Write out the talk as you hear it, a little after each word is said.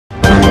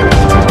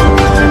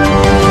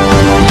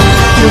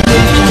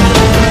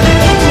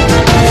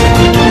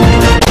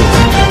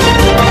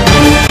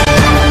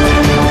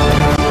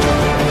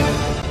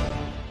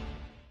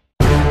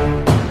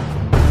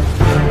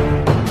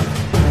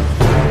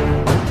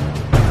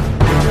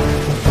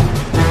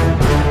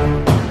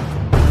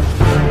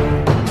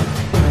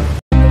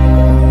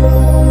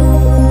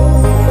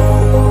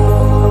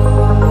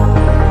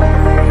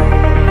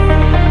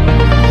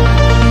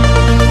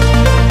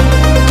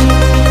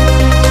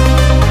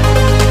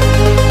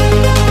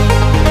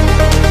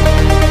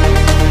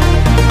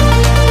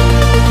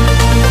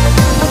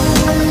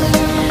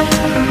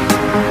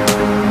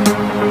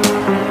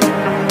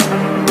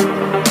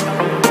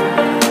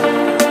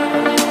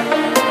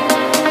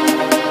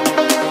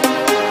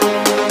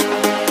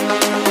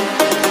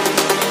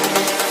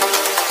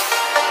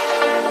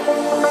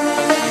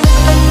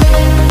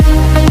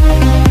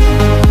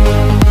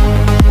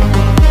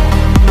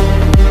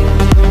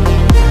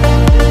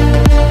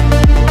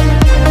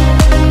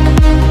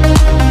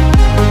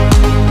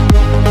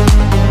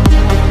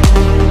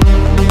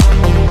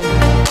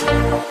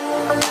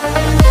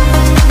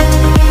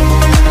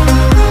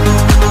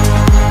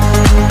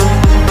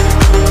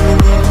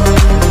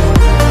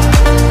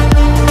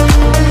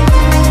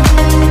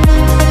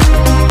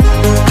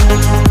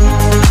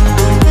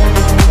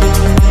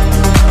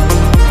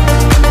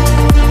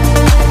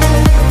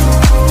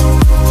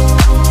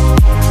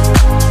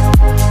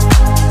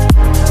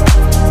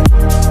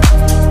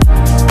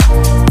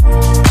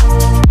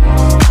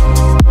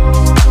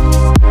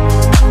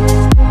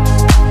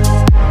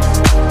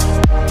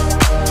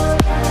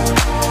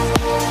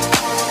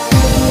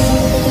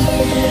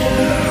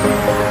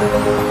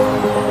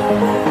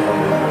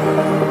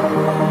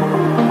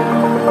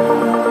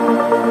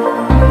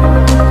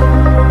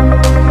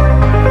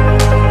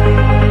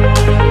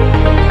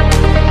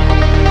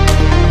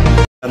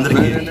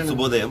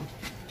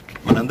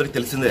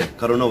తెలిసిందే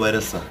corona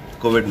virus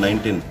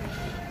COVID-19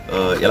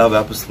 ఎలా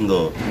వ్యాపిస్తుందో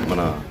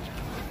మన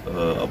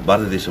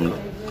భారతదేశంలో.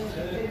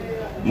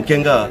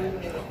 ముఖ్యంగా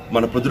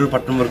మన ప్రొద్దుటూరు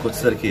పట్టణం వరకు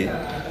వచ్చేసరికి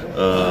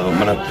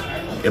మన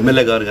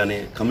ఎమ్మెల్యే గారు కానీ,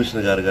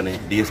 కమిషనర్ గారు కానీ,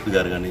 డిఎస్పీ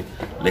గారు కానీ,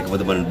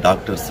 లేకపోతే మన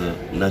డాక్టర్స్,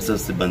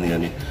 నర్సెస్ సిబ్బంది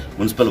కానీ,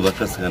 మున్సిపల్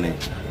వర్కర్స్ కానీ,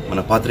 మన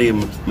పాత్రికేయ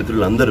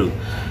మిత్రులందరూ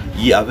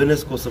ఈ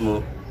అవేర్నెస్ కోసము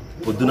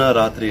పొద్దున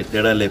రాత్రి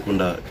తేడా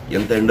లేకుండా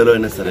ఎంత ఎండలో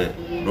అయినా సరే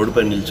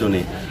రోడ్డుపై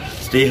నిల్చొని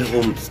స్టే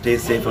హోమ్, స్టే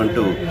సేఫ్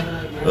అంటూ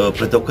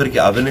ప్రతి ఒక్కరికి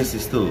అవేర్నెస్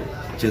ఇస్తూ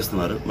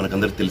చేస్తున్నారు.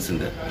 మనకందరికి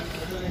తెలిసిందే.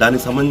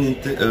 దానికి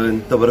సంబంధించి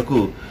ఇంతవరకు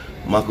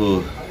మాకు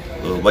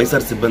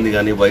వైఎస్ఆర్ సిబ్బంది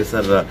కానీ,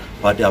 వైఎస్ఆర్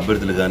పార్టీ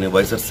అభ్యర్థులు కానీ,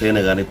 వైఎస్ఆర్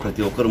సేన కానీ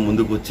ప్రతి ఒక్కరు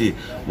ముందుకు వచ్చి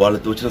వాళ్ళు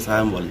తోచిన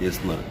సహాయం వాళ్ళు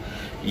చేస్తున్నారు.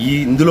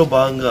 ఇందులో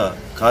భాగంగా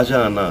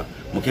కాజా అన్న,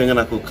 ముఖ్యంగా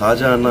నాకు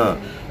కాజా అన్న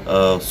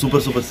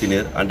సూపర్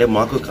సీనియర్. అంటే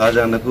మాకు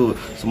కాజా అన్నకు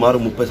సుమారు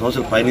 30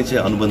 సంవత్సరాల పైనుంచే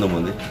అనుబంధం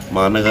ఉంది.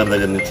 మా అన్నగారి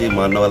దగ్గర నుంచి,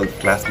 మా అన్న వాళ్ళ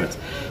క్లాస్మేట్స్.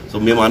 సో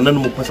మేము అన్నను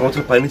 30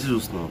 సంవత్సరాల పైనుంచి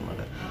చూస్తున్నాం అన్నమాట.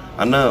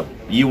 అన్న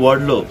ఈ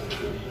వార్డులో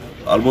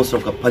ఆల్మోస్ట్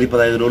ఒక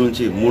 10-15 రోజుల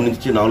నుంచి 3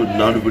 నుంచి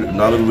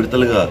 4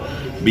 విడతలుగా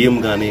బియ్యం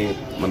కానీ,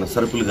 మన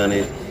సరుకులు కానీ,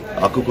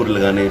 ఆకుకూరలు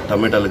కానీ,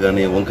 టమాటాలు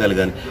కానీ, వంకాయలు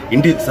కానీ,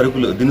 ఇంటి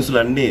సరుకులు దినుసులు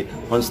అన్నీ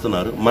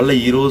పంచుతున్నారు. మళ్ళీ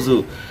ఈరోజు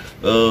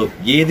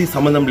ఏది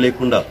సంబంధం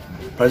లేకుండా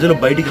ప్రజలు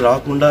బయటికి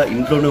రాకుండా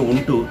ఇంట్లోనే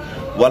ఉంటూ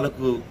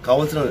వాళ్ళకు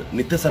కావాల్సిన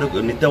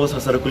నిత్యావసర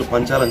సరుకులు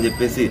పంచాలని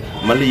చెప్పేసి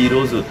మళ్ళీ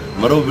ఈరోజు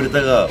మరో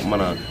విడతగా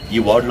మన ఈ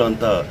వార్డులో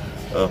అంతా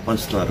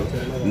పంచుతున్నారు.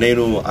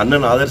 నేను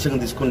అన్నను ఆదర్శంగా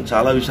తీసుకొని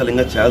చాలా విషయాలు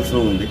ఇంకా చేయాల్సి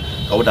ఉంది.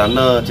 కాబట్టి అన్న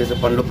చేసే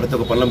పనిలో ప్రతి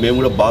ఒక్క పనిలో మేము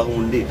కూడా బాగా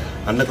ఉండి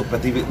అన్నకు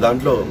ప్రతి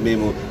దాంట్లో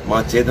మేము మా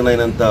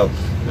చేతనైనంత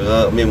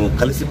మేము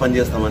కలిసి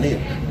పనిచేస్తామని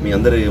మీ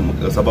అందరి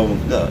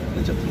సభాముఖంగా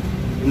నేను చెప్తున్నాను.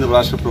 కేంద్ర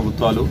రాష్ట్ర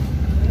ప్రభుత్వాలు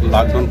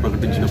లాక్డౌన్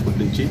ప్రకటించినప్పటి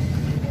నుంచి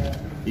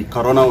ఈ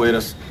కరోనా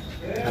వైరస్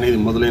అనేది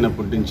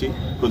మొదలైనప్పటి నుంచి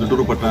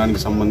ప్రొద్దుటూరు పట్టణానికి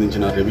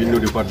సంబంధించిన రెవెన్యూ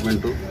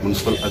డిపార్ట్మెంటు,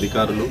 మున్సిపల్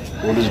అధికారులు,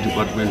 పోలీస్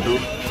డిపార్ట్మెంటు,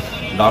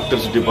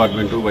 డాక్టర్స్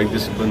డిపార్ట్మెంటు, వైద్య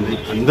సిబ్బంది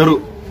అందరూ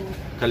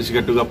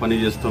కలిసికట్టుగా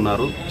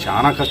పనిచేస్తున్నారు.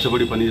 చాలా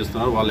కష్టపడి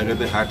పనిచేస్తున్నారు.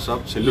 వాళ్ళకైతే హ్యాట్స్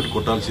ఆఫ్, సెల్యూట్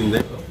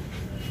కొట్టాల్సిందే.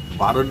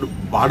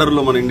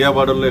 బార్డర్లో, మన ఇండియా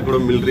బార్డర్లో ఎక్కడో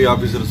మిలిటరీ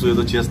ఆఫీసర్స్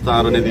ఏదో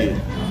చేస్తారనేది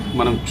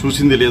మనం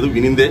చూసింది లేదు,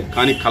 వినిందే.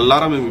 కానీ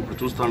కల్లారా మేము ఇప్పుడు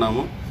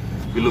చూస్తున్నాము.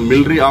 వీళ్ళు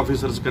మిలిటరీ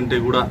ఆఫీసర్స్ కంటే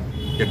కూడా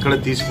ఎక్కడ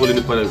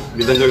తీసిపోలేని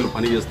విధంగా వీళ్ళు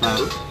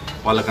పనిచేస్తున్నారు.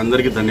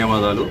 వాళ్ళకందరికీ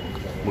ధన్యవాదాలు.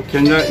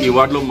 ముఖ్యంగా ఈ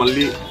వార్డులో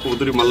మళ్ళీ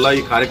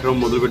ఈ కార్యక్రమం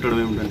మొదలుపెట్టడం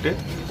ఏమిటంటే,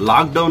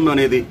 లాక్డౌన్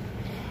అనేది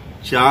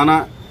చాలా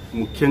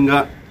ముఖ్యంగా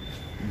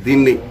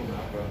దీన్ని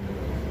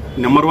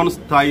నెంబర్ 1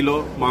 స్థాయిలో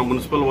మా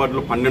మున్సిపల్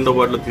వార్డులో 12వ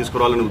వార్డులో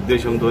తీసుకురావాలనే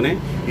ఉద్దేశంతోనే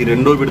ఈ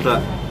 2వ విడత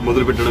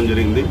మొదలుపెట్టడం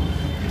జరిగింది.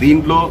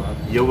 దీంట్లో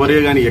ఎవరే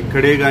కానీ,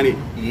 ఎక్కడే కానీ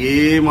ఏ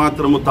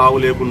మాత్రము తావు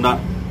లేకుండా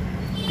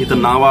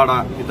ఇతను నావాడా,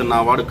 ఇతను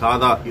నావాడు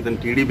కాదా, ఇతను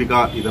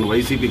టీడీపీకా, ఇతను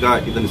వైసీపీకా,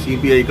 ఇతను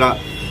సిపిఐకా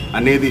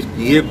అనేది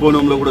ఏ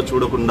కోణంలో కూడా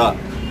చూడకుండా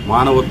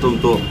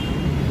మానవత్వంతో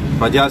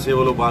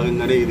ప్రజాసేవలో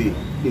భాగంగానే ఇది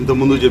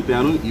ఇంతకుముందు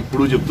చెప్పాను,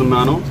 ఇప్పుడు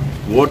చెప్తున్నాను.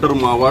 ఓటరు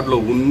మా వార్డులో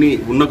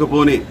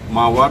ఉండకపోని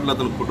మా వార్డులో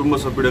అతను కుటుంబ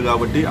సభ్యుడే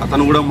కాబట్టి,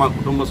 అతను కూడా మా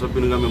కుటుంబ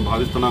సభ్యునిగా మేము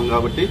భావిస్తున్నాం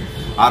కాబట్టి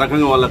ఆ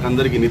రకంగా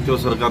వాళ్ళకందరికీ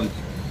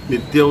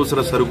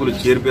నిత్యావసర సరుకులు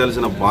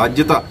చేర్పేయాల్సిన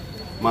బాధ్యత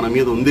మన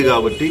మీద ఉంది.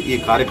 కాబట్టి ఈ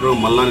కార్యక్రమం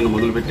మళ్ళా నేను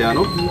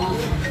మొదలుపెట్టాను.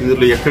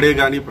 ఇందులో ఎక్కడే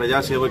కానీ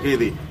ప్రజాసేవకే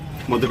ఇది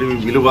మొదటి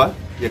విలువ.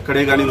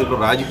 ఎక్కడే కానీ ఇందులో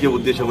రాజకీయ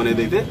ఉద్దేశం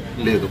అనేది అయితే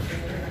లేదు.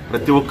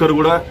 ప్రతి ఒక్కరు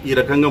కూడా ఈ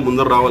రకంగా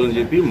ముందర రావాలని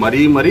చెప్పి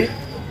మరీ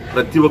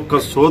ప్రతి ఒక్క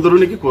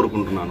సోదరునికి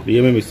కోరుకుంటున్నాను.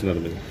 ఏమేమి ఇస్తున్నారు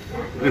మీరు?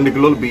 2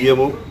 కిలోలు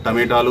బియ్యము,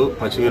 టమాటాలు,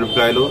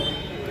 పచ్చిమిరపకాయలు,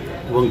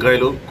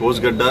 వంకాయలు,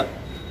 కోసుగడ్డ,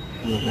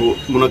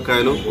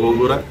 మునక్కాయలు,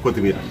 గోంగూర,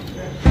 కొత్తిమీర.